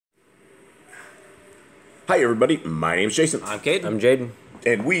Hi everybody, my name's Jason. I'm Caden. I'm Jaden.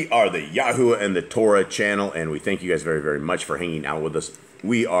 And we are the Yahuwah and the Torah channel, and we thank you guys very, very much for hanging out with us.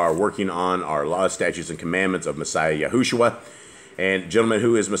 We are working on our laws, statutes, and commandments of Messiah Yahushua. And gentlemen,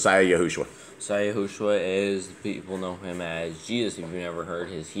 who is Messiah Yahushua? Messiah Yahushua is, people know him as Jesus. If you've never heard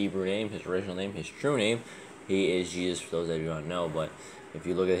his Hebrew name, his original name, his true name, he is Jesus for those that do not know. But if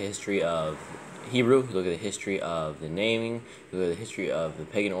you look at the history of Hebrew, you look at the history of the naming, you look at the history of the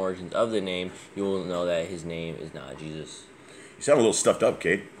pagan origins of the name, you will know that his name is not Jesus. You sound a little stuffed up,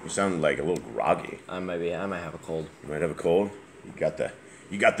 Kate. You sound like a little groggy. I might have a cold. You might have a cold? You got the...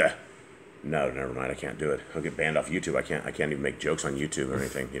 No, never mind. I can't do it. I'll get banned off YouTube. I can't even make jokes on YouTube or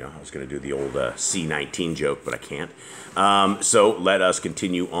anything. You know, I was going to do the old C19 joke, but I can't. So let us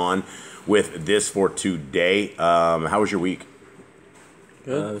continue on with this for today. How was your week?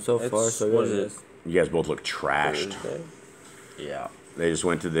 Good. So far, so good. You guys both look trashed. Thursday. Yeah.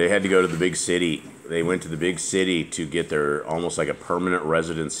 They had to go to the big city. They went to the big city to get their almost like a permanent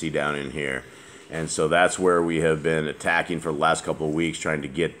residency down in here. And so that's where we have been attacking for the last couple of weeks, trying to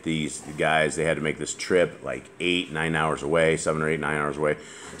get these guys. They had to make this trip like 8-9 hours away, 7 or 8, 9 hours away,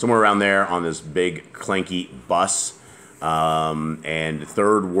 somewhere around there on this big clanky bus. And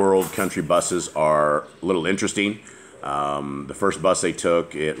third world country buses are a little interesting. The first bus they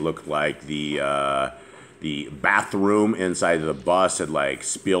took, it looked like the bathroom inside of the bus had like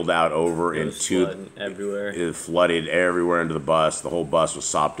spilled out over into everywhere. It flooded everywhere into the bus. The whole bus was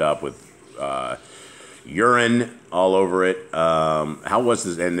sopped up with urine all over it. How was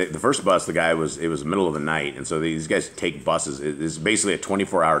this? And the first bus, it was the middle of the night, and so these guys take buses. It's basically a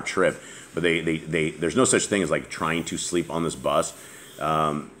 24-hour trip, but there's no such thing as like trying to sleep on this bus.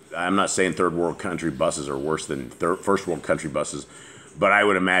 I'm not saying third world country buses are worse than first world country buses, but I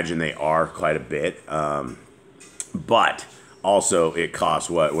would imagine they are quite a bit. But also, it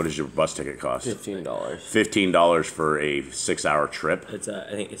costs what? What does your bus ticket cost? $15. $15 for a 6-hour trip. It's I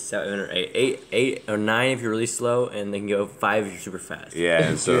think it's 7 or 8 or 9 if you're really slow, and they can go 5 if you're super fast. Yeah,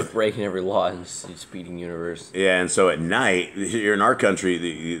 and so you're breaking every law in the speeding universe. Yeah, and so at night, here in our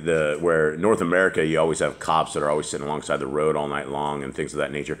country, where North America, you always have cops that are always sitting alongside the road all night long and things of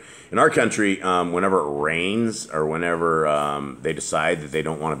that nature. In our country, whenever it rains or whenever they decide that they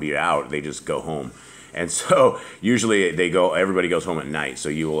don't want to be out, they just go home. And so usually everybody goes home at night. So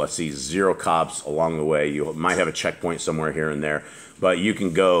you will see 0 cops along the way. You might have a checkpoint somewhere here and there, but you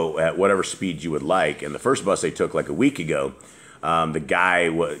can go at whatever speed you would like. And the first bus they took like a week ago, the guy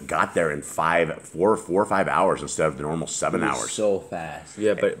got there in 4 or 5 hours instead of the normal 7 hours. So fast.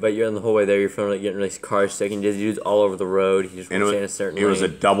 Yeah, but you're on the whole way there. You're feeling like getting really car sick, and dudes all over the road. You just want to stay in a certain lane. It was a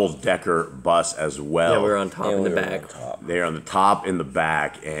double-decker bus as well. Yeah, we were on top and the back. They're on the top and the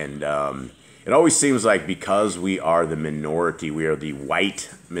back, and it always seems like because we are the minority, we are the white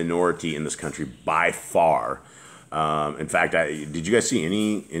minority in this country by far. In fact, did you guys see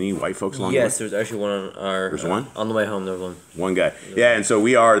any white folks along the way? Yes, there's actually one on our... There's one? On the way home, there was one. One guy. Yeah, and so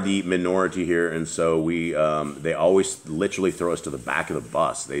we are the minority here, and so they always literally throw us to the back of the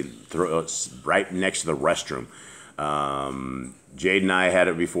bus. They throw us right next to the restroom. Jade and I had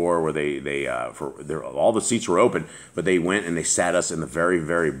it before where all the seats were open, but they went and they sat us in the very,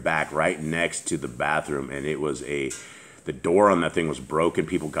 very back right next to the bathroom, and it was the door on that thing was broken.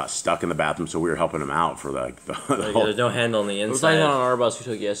 People got stuck in the bathroom, so we were helping them out for the whole... There's no handle on the inside. It was like on our bus we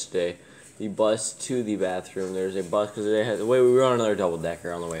took yesterday. The bus to the bathroom. There's a bus because we were on another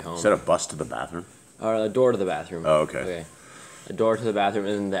double-decker on the way home. Is that a bus to the bathroom? Or a door to the bathroom. Oh, okay. A door to the bathroom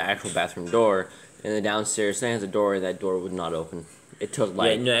and the actual bathroom door. And the downstairs thing has a door, and that door would not open. It took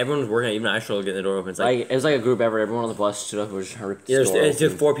everyone was working on it. Even I struggled getting the door open. It was like a group effort. Everyone on the bus stood up and was just hurried. It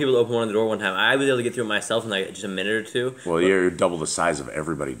took 4 people to open one of the door one time. I was able to get through it myself in like just a minute or 2. Well, you're double the size of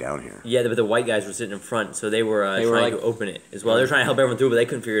everybody down here. Yeah, but the white guys were sitting in front, so they were trying to open it as well. They were trying to help everyone through, but they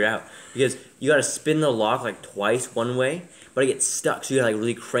couldn't figure it out because you got to spin the lock like twice one way, but it gets stuck. So you got to like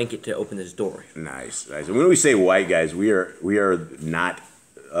really crank it to open this door. Nice. And when we say white guys, we are not.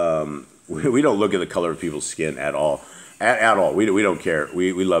 We don't look at the color of people's skin at all. At all. We don't care.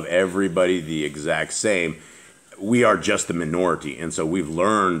 We love everybody the exact same. We are just the minority. And so we've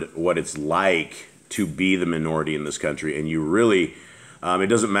learned what it's like to be the minority in this country. And you really, it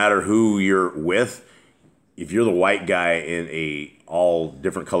doesn't matter who you're with. If you're the white guy in a all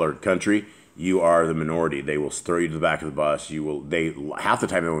different colored country, you are the minority. They will throw you to the back of the bus. Half the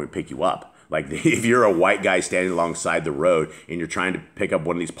time they won't pick you up. Like if you're a white guy standing alongside the road and you're trying to pick up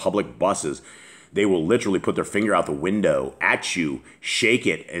one of these public buses, they will literally put their finger out the window at you, shake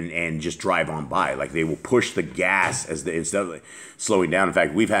it, and just drive on by. Like they will push the gas instead of slowing down. In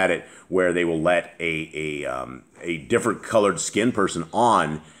fact, we've had it where they will let a different colored skin person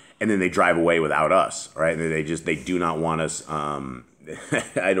on and then they drive away without us, right? And they do not want us.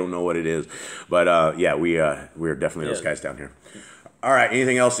 I don't know what it is, but yeah, we're definitely those guys down here. All right,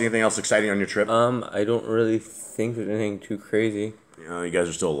 anything else? Anything else exciting on your trip? I don't really think there's anything too crazy. You guys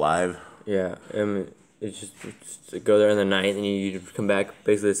are still alive. Yeah, it's just to go there in the night and you come back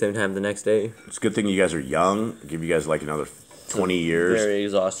basically the same time the next day. It's a good thing you guys are young. Give you guys like another 20 years. Very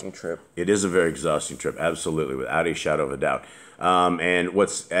exhausting trip. It is a very exhausting trip, absolutely, without a shadow of a doubt. And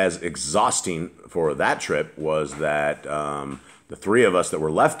what's as exhausting for that trip was that the 3 of us that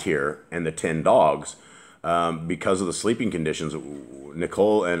were left here and the 10 dogs, because of the sleeping conditions,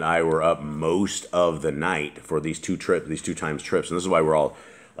 Nicole and I were up most of the night for these 2 times trips. And this is why we're all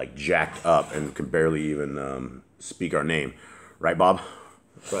like jacked up and can barely even speak our name. Right, Bob?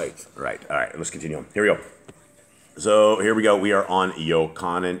 Right. Right. All right, let's continue on. Here we go. So here we go. We are on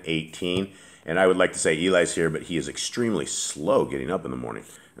Yochanan 18. And I would like to say Eli's here, but he is extremely slow getting up in the morning.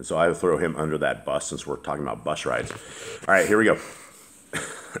 And so I would throw him under that bus since we're talking about bus rides. All right, here we go.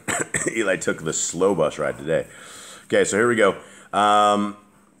 Eli took the slow bus ride today. Okay, so here we go.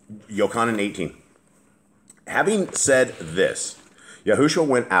 Yochanan 18. Having said this, Yahushua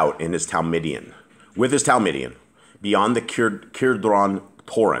went out in his Talmudian, beyond the Kidron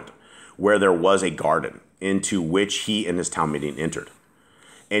torrent, where there was a garden, into which he and his Talmudian entered.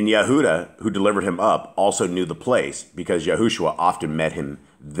 And Yehuda, who delivered him up, also knew the place, because Yahushua often met him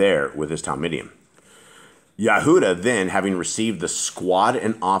there with his Talmudian. Yehuda then, having received the squad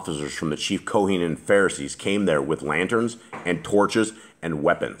and officers from the chief Kohen and Pharisees, came there with lanterns and torches and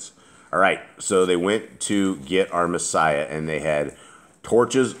weapons. All right, so they went to get our Messiah, and they had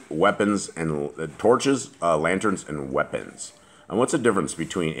torches, lanterns, and weapons. And what's the difference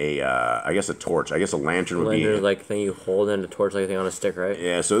between I guess a torch? I guess a lantern would be like thing you hold and a torch like a thing on a stick, right?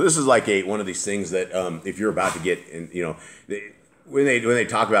 Yeah. So this is like one of these things that if you're about to get, when they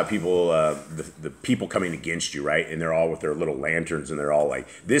talk about people, the people coming against you, right? And they're all with their little lanterns, and they're all like,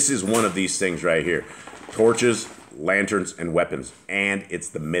 this is one of these things right here: torches, lanterns, and weapons. And it's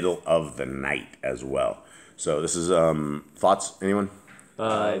the middle of the night as well. So this is thoughts. Anyone?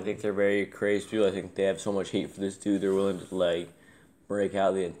 I think they're very crazy people. I think they have so much hate for this dude. They're willing to like break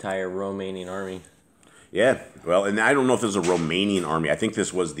out the entire Romanian army. Yeah, well, and I don't know if this is a Romanian army. I think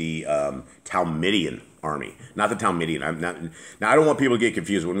this was the Talmudian army, not the Talmudian. Now, I don't want people to get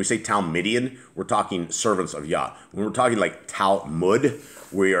confused. When we say Talmudian, we're talking servants of Yah. When we're talking like Talmud,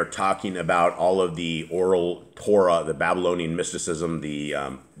 we are talking about all of the oral Torah, the Babylonian mysticism, the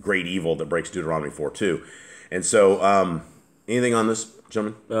great evil that breaks Deuteronomy 4:2. And so, anything on this,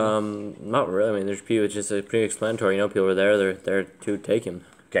 gentlemen? Not really. I mean, there's people. It's just pretty explanatory. People were there. They're there to take him.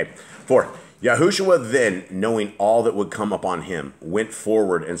 Okay. 4. Yahushua then, knowing all that would come upon him, went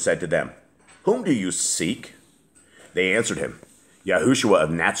forward and said to them, "Whom do you seek?" They answered him, "Yahushua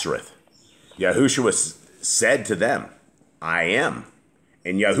of Nazareth." Yahushua said to them, "I am."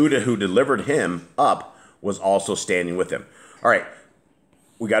 And Yehuda, who delivered him up, was also standing with him. All right.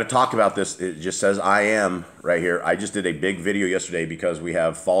 We got to talk about this. It just says "I am" right here. I just did a big video yesterday because we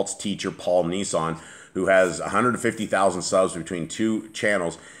have false teacher Paul Nissan, who has 150,000 subs between 2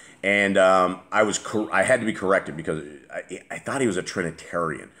 channels. And I had to be corrected because I thought he was a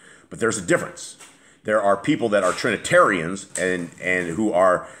Trinitarian. But there's a difference. There are people that are Trinitarians and who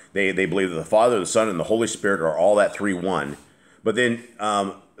are, they believe that the Father, the Son, and the Holy Spirit are all that 3 one. But then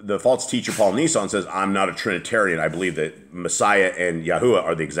the false teacher Paul Nissan says, I'm not a Trinitarian. I believe that Messiah and Yahuwah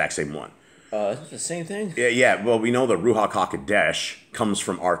are the exact same one. It's the same thing? Yeah. Well, we know the Ruach HaKodesh comes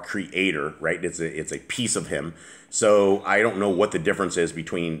from our Creator, right? It's a piece of Him. So I don't know what the difference is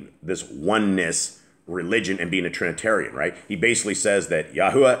between this oneness religion and being a Trinitarian, right? He basically says that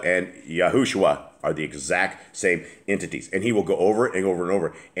Yahuwah and Yahushua are the exact same entities. And he will go over it and over and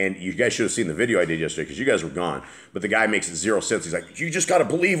over. And you guys should have seen the video I did yesterday because you guys were gone. But the guy makes it 0 sense. He's like, you just got to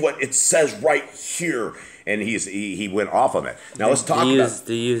believe what it says right here. And he went off on that. Now let's talk about...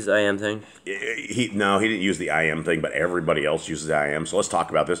 Did he use the I am thing? No, he didn't use the I am thing, but everybody else uses the I am. So let's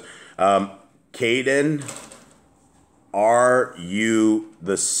talk about this. Caden, are you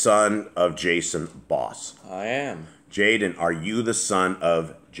the son of Jason Boss? I am. Jaden, are you the son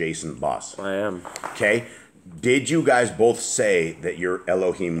of Jason Boss? I am. Okay. Did you guys both say that you're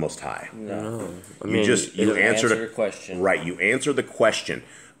Elohim Most High? No. You answered your question. Right. You answered the question.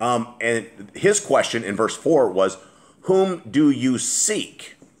 And his question in verse 4 was, whom do you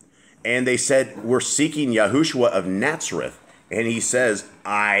seek? And they said, we're seeking Yahushua of Nazareth. And he says,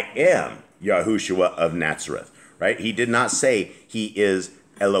 I am Yahushua of Nazareth. Right? He did not say he is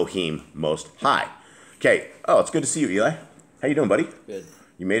Elohim Most High. Okay. Oh, it's good to see you, Eli. How you doing, buddy? Good.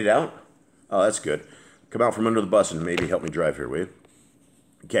 You made it out? Oh, that's good. Come out from under the bus and maybe help me drive here, will you?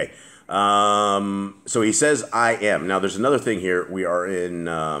 Okay. So he says, I am. Now, there's another thing here. We are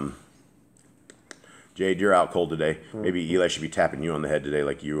in... Jade, you're out cold today. Maybe Eli should be tapping you on the head today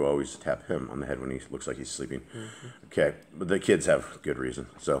like you always tap him on the head when he looks like he's sleeping. Okay. But the kids have good reason.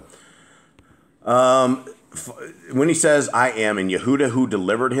 So... when he says, I am, and Yehuda who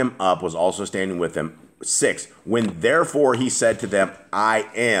delivered him up was also standing with him. 6, when therefore he said to them, I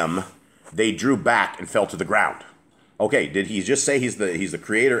am, they drew back and fell to the ground. Okay, did he just say he's the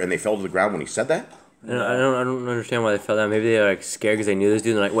creator and they fell to the ground when he said that? No. I don't understand why they fell down. Maybe they were like scared because they knew this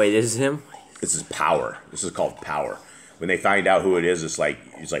dude. And they're like, wait, this is him? This is power. This is called power. When they find out who it is, it's like,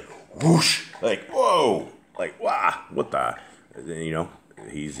 whoosh, like, whoa, like, wow, what the, you know?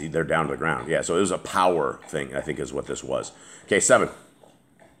 They're down to the ground. Yeah, so it was a power thing, I think is what this was. Okay, 7.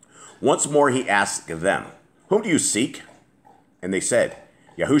 Once more he asked them, whom do you seek? And they said,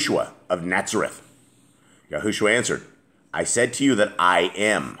 Yahushua of Nazareth. Yahushua answered, I said to you that I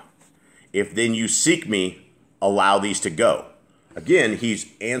am. If then you seek me, allow these to go. Again, he's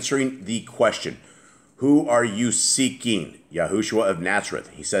answering the question. Who are you seeking? Yahushua of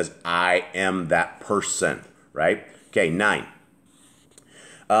Nazareth. He says, I am that person, right? Okay, 9.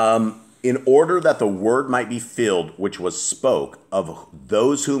 In order that the word might be filled, which was spoke, of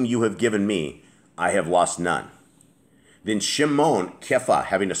those whom you have given me, I have lost none. Then Shimon, Kepha,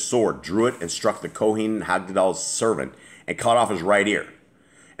 having a sword, drew it and struck the Kohen Hagdal's servant and cut off his right ear.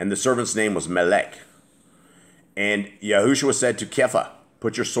 And the servant's name was Melech. And Yahushua said to Kepha,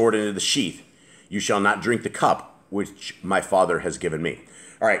 put your sword into the sheath. You shall not drink the cup which my father has given me.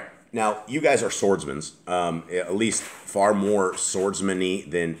 All right. Now, you guys are swordsmen, at least far more swordsman-y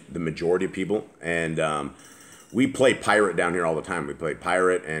than the majority of people. And we play pirate down here all the time. We play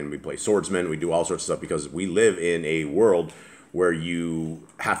pirate and we play swordsman. We do all sorts of stuff because we live in a world where you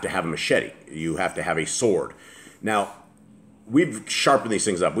have to have a machete. You have to have a sword. Now, we've sharpened these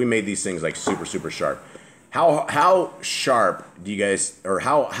things up. We made these things like super, super sharp. How sharp do you guys, or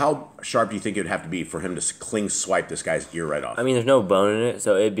how sharp do you think it would have to be for him to cling swipe this guy's ear right off? I mean, there's no bone in it,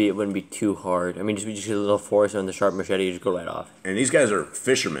 so it wouldn't be too hard. I mean, just a little force on the sharp machete, you just go right off. And these guys are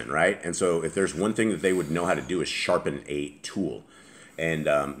fishermen, right? And so if there's one thing that they would know how to do is sharpen a tool. And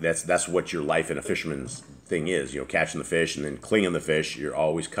that's what your life in a fisherman's thing is, you know, catching the fish and then clinging the fish. You're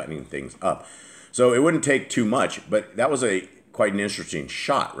always cutting things up. So it wouldn't take too much, but that was quite an interesting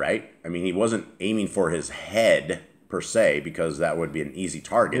shot, right? I mean, he wasn't aiming for his head per se because that would be an easy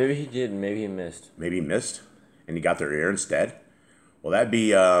target. Maybe he did, maybe he missed. Maybe he missed, and he got their ear instead. Well, that'd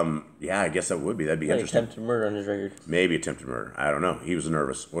be, yeah, I guess that would be. That'd be interesting. Attempted murder on his record. Maybe attempted murder. I don't know. He was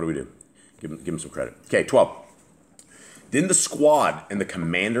nervous. What do we do? Give him some credit. Okay, 12. Then the squad and the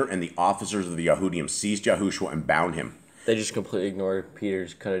commander and the officers of the Yahudim seized Yahushua and bound him. They just completely ignored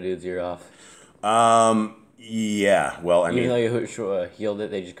Peter's cut a dude's ear off. Yeah, well, I mean... Even though Yahushua healed it,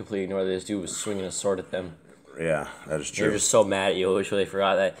 they just completely ignored that this dude was swinging a sword at them. Yeah, that is true. They were just so mad at Yahushua, they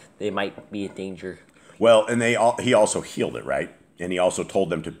forgot that they might be in danger. Well, and he also healed it, right? And he also told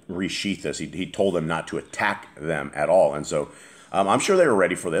them to resheath this. He told them not to attack them at all. And so I'm sure they were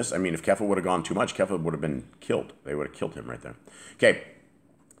ready for this. I mean, if Kepha would have gone too much, Kepha would have been killed. They would have killed him right there. Okay,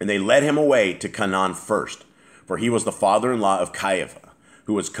 and they led him away to Canaan first, for he was the father-in-law of Caiaphas,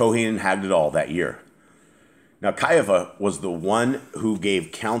 who was Kohen Hagdal that year. Now, Caiaphas was the one who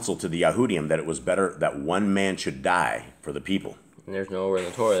gave counsel to the Yahudim that it was better that one man should die for the people. And there's nowhere in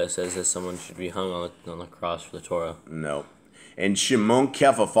the Torah that says that someone should be hung on the cross for the Torah. No. And Shimon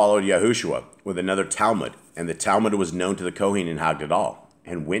Kepha followed Yahushua with another Talmud, and the Talmud was known to the Kohen in Hagdal,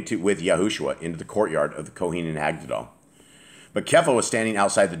 and went with Yahushua into the courtyard of the Kohen in Hagdal. But Kepha was standing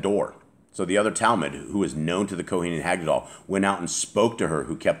outside the door. So the other Talmud, who was known to the Kohen in Hagdal, went out and spoke to her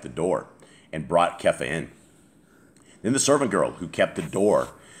who kept the door, and brought Kepha in. Then the servant girl who kept the door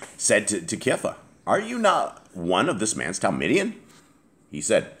said to Kepha, "Are you not one of this man's Talmudian?" He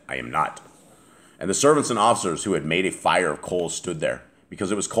said, "I am not." And the servants and officers who had made a fire of coals stood there,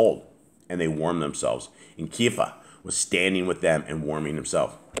 because it was cold, and they warmed themselves. And Kepha was standing with them and warming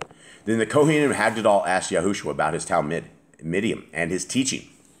himself. Then the Kohen of Hagdal asked Yahushua about his Talmudim and his teaching.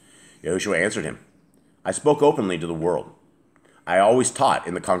 Yahushua answered him, "I spoke openly to the world. I always taught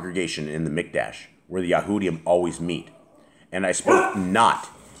in the congregation in the Mikdash, where the Yahudim always meet. And I spoke not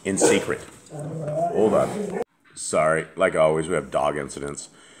in secret." Hold on. Sorry, like always, we have dog incidents.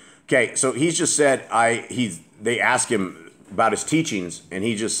 Okay, so he's just said, they ask him about his teachings, and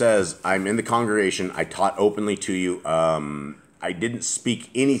he just says, "I'm in the congregation, I taught openly to you, I didn't speak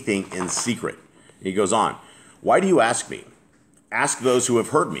anything in secret." And he goes on, "Why do you ask me? Ask those who have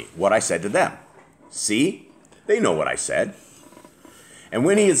heard me what I said to them. See, they know what I said." And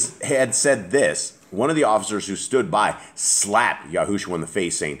when he had said this, one of the officers who stood by slapped Yahushua in the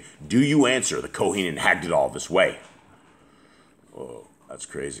face, saying, "Do you answer the Kohen and Hagdadal this way?" Oh, that's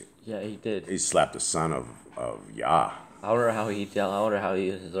crazy. Yeah, he did. He slapped the son of Yah. I wonder how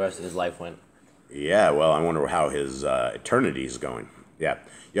the rest of his life went. Yeah, well, I wonder how his eternity is going. Yeah.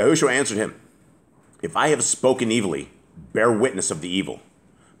 Yahushua answered him, "If I have spoken evilly, bear witness of the evil.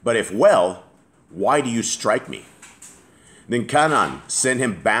 But if well, why do you strike me?" Then Canaan sent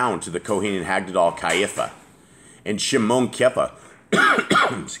him bound to the Kohen and Hagdadal Caiaphas, and Shimon Kepha,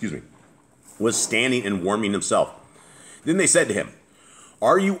 excuse me, was standing and warming himself. Then they said to him,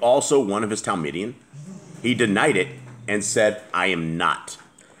 "Are you also one of his Talmudian?" He denied it and said, "I am not."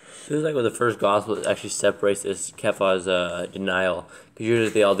 It was like with the first gospel, it actually separates this Kephah's denial. Because usually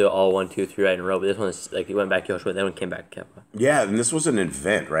they all do all 1, 2, 3 right in a row. But this one is like he went back to Yahushua, then came back to Kephah. Yeah, and this was an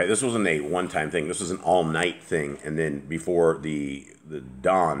event, right? This wasn't a one-time thing. This was an all-night thing. And then before the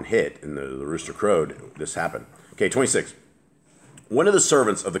dawn hit and the rooster crowed, this happened. Okay, 26. One of the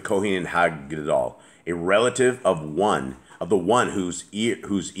servants of the Kohen and Hagdadal, a relative of the one whose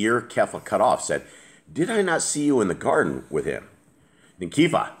ear Kephah cut off, said, "Did I not see you in the garden with him?" Then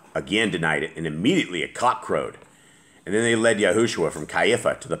Kephah again denied it, and immediately a cock crowed. And then they led Yahushua from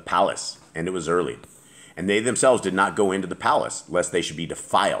Caiaphas to the palace, and it was early. And they themselves did not go into the palace, lest they should be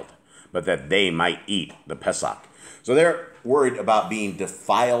defiled, but that they might eat the Pesach. So they're worried about being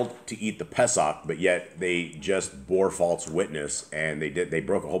defiled to eat the Pesach, but yet they just bore false witness, and they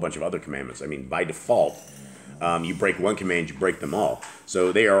broke a whole bunch of other commandments. I mean, by default, you break one command, you break them all.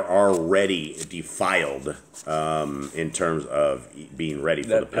 So they are already defiled in terms of being ready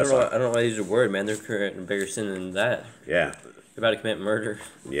for the Pesach. I don't know why these are worried, man. They're committing a bigger sin than that. Yeah. They're about to commit murder.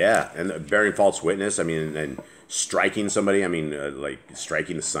 Yeah, and bearing false witness, I mean, and striking somebody, I mean, like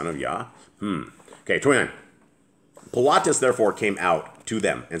striking the son of Yah. Okay, 29. Pilatus therefore came out to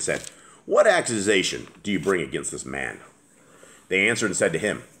them and said, "What accusation do you bring against this man?" They answered and said to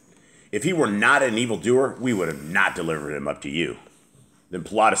him, "If he were not an evildoer, we would have not delivered him up to you." Then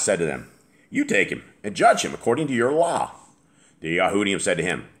Pilatus said to them, "You take him and judge him according to your law." The Yahudim said to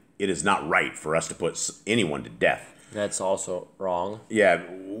him, "It is not right for us to put anyone to death." That's also wrong. Yeah,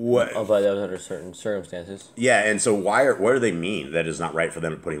 what? But that was under certain circumstances. Yeah, and so what do they mean that it's not right for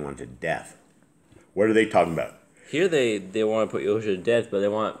them to put anyone to death? What are they talking about? Here they want to put Yahushua to death, but they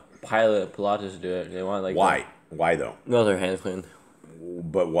want Pilatus to do it. They want why? Why though? No, their hands clean.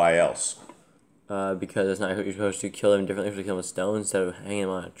 But why else? Because it's not you're supposed to kill him differently. You're supposed to kill him with stones instead of hanging him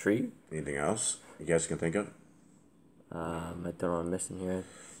on a tree. Anything else you guys can think of? I don't know what I'm missing here.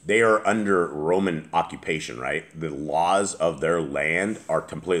 They are under Roman occupation, right? The laws of their land are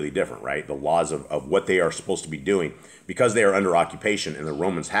completely different, right? The laws of what they are supposed to be doing, because they are under occupation and the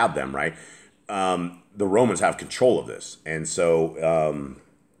Romans have them, right? The Romans have control of this. And so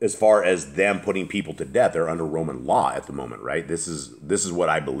as far as them putting people to death, they're under Roman law at the moment, right? This is what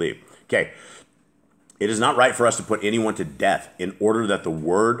I believe. Okay. It is not right for us to put anyone to death in order that the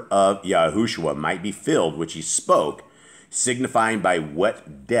word of Yahushua might be filled, which he spoke, signifying by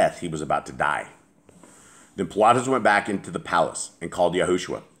what death he was about to die. Then Pilatus went back into the palace and called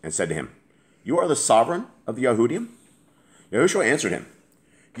Yahushua and said to him, "You are the sovereign of the Yahudim?" Yahushua answered him,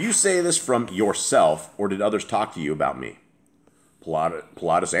 "Do you say this from yourself, or did others talk to you about me?"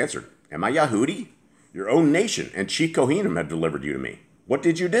 Pilatus answered, "Am I Yahudi? Your own nation and chief Kohanim have delivered you to me. What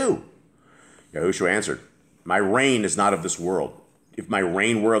did you do?" Yahushua answered, "My reign is not of this world. If my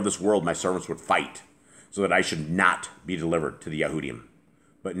reign were of this world, my servants would fight, so that I should not be delivered to the Yahudim.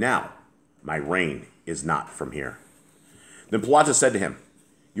 But now, my reign is not from here." Then Pilatus said to him,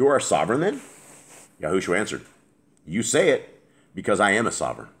 "You are a sovereign then?" Yahushua answered, "You say it, because I am a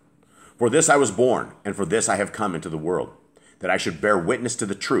sovereign. For this I was born, and for this I have come into the world, that I should bear witness to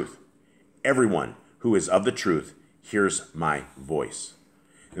the truth. Everyone who is of the truth hears my voice."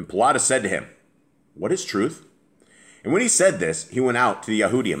 Then Pilatus said to him, "What is truth?" And when he said this, he went out to the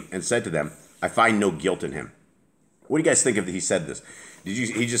Yahudim and said to them, "I find no guilt in him." What do you guys think of that he said this? Did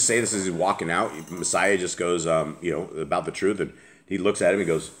he just say this as he's walking out? Messiah just goes, about the truth, and he looks at him and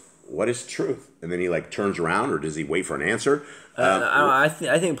goes, "What is truth?" And then he turns around, or does he wait for an answer? I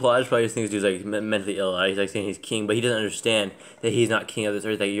think Pilatus probably just thinks dude's mentally ill. He's saying he's king, but he doesn't understand that he's not king of this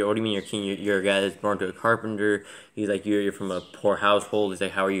earth. What do you mean you're king? You're a guy that's born to a carpenter. He's you're from a poor household.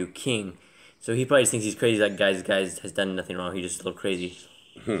 He's how are you king? So he probably just thinks he's crazy. Guys has done nothing wrong. He's just a little crazy.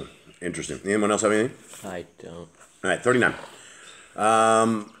 Interesting. Anyone else have anything? I don't. All right, 39.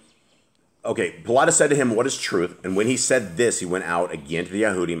 Okay, Pilatus said to him, "What is truth?" And when he said this, he went out again to the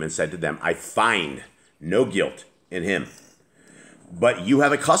Yahudim and said to them, "I find no guilt in him. But you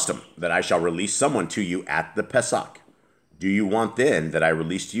have a custom that I shall release someone to you at the Pesach. Do you want then that I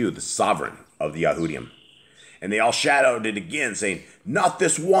release to you the sovereign of the Yahudim. And they all shouted it again, saying, "Not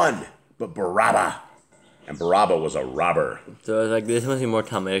this one, but Barabbas." And Barabbas was a robber. So like this must be more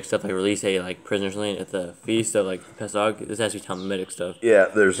Talmudic stuff, like release a like prisoners lane at the feast of like Pesach. This has to be Talmudic stuff. Yeah,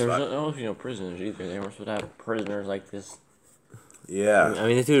 there's. I don't know if you know prisoners either. They weren't supposed to have prisoners like this. Yeah. I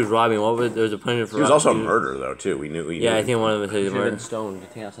mean, this dude was robbing. What was there was a punishment for? He was also a murderer, though, too. We knew. Yeah, I think one of them was Been murdered. stoned.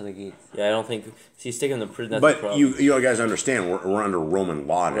 Get outside the gates. Yeah, I don't think he's sticking in the prison. That's the But problem. you guys understand, we're under Roman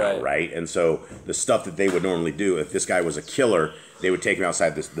law now, right? And so the stuff that they would normally do, if this guy was a killer, they would take him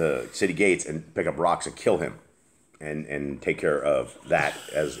outside the city gates and pick up rocks and kill him, and take care of that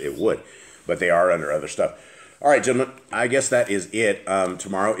as it would. But they are under other stuff. All right, gentlemen, I guess that is it.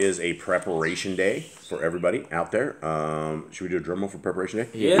 Tomorrow is a preparation day for everybody out there. Should we do a drum roll for preparation day?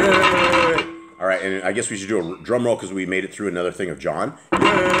 Yeah. All right, and I guess we should do a drum roll because we made it through another thing of John.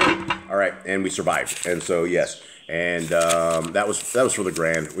 All right, and we survived, and so yes, and that was for the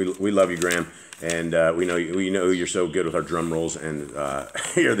Grand. We love you, Graham, and we know you're so good with our drum rolls, and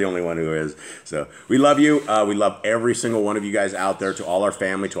you're the only one who is. So we love you. We love every single one of you guys out there. To all our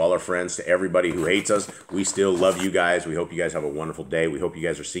family, to all our friends, to everybody who hates us, we still love you guys. We hope you guys have a wonderful day. We hope you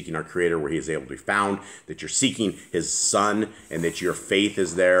guys are seeking our Creator where He is able to be found. That you're seeking His Son, and that your faith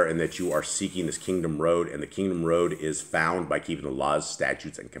is there, and that you are seeking this kingdom road. And the kingdom road is found by keeping the laws,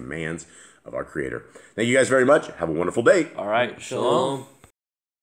 statutes, and commands of our Creator. Thank you guys very much. Have a wonderful day. All right. Shalom.